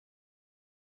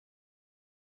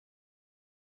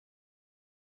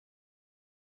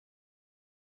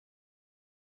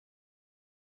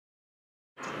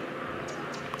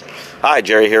Hi,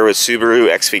 Jerry here with Subaru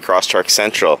Crosstrek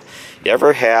Central. You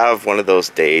ever have one of those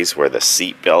days where the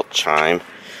seatbelt chime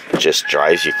just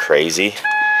drives you crazy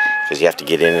because you have to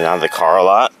get in and out of the car a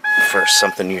lot for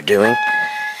something you're doing,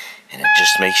 and it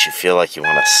just makes you feel like you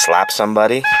want to slap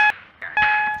somebody?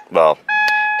 Well,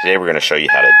 today we're going to show you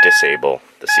how to disable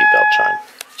the seatbelt chime.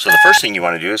 So the first thing you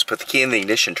want to do is put the key in the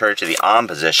ignition, turn it to the on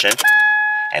position,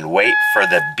 and wait for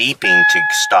the beeping to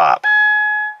stop.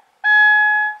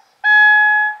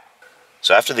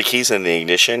 So after the key's in the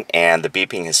ignition and the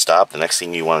beeping has stopped, the next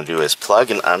thing you want to do is plug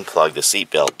and unplug the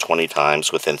seatbelt 20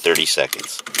 times within 30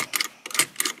 seconds.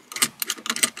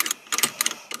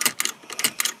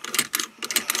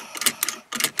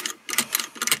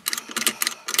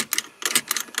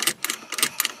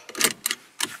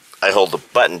 I hold the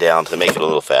button down to make it a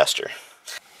little faster.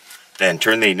 Then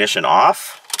turn the ignition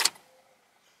off.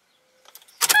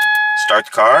 Start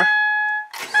the car.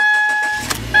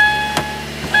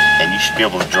 And you should be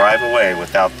able to drive away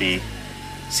without the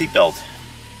seatbelt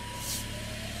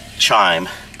chime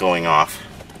going off.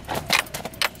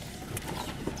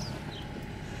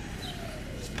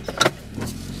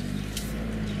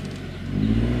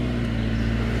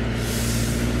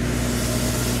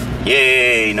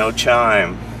 Yay, no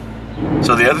chime.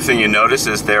 So the other thing you notice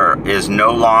is there is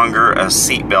no longer a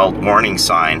seatbelt warning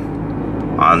sign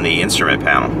on the instrument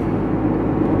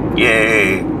panel.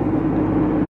 Yay.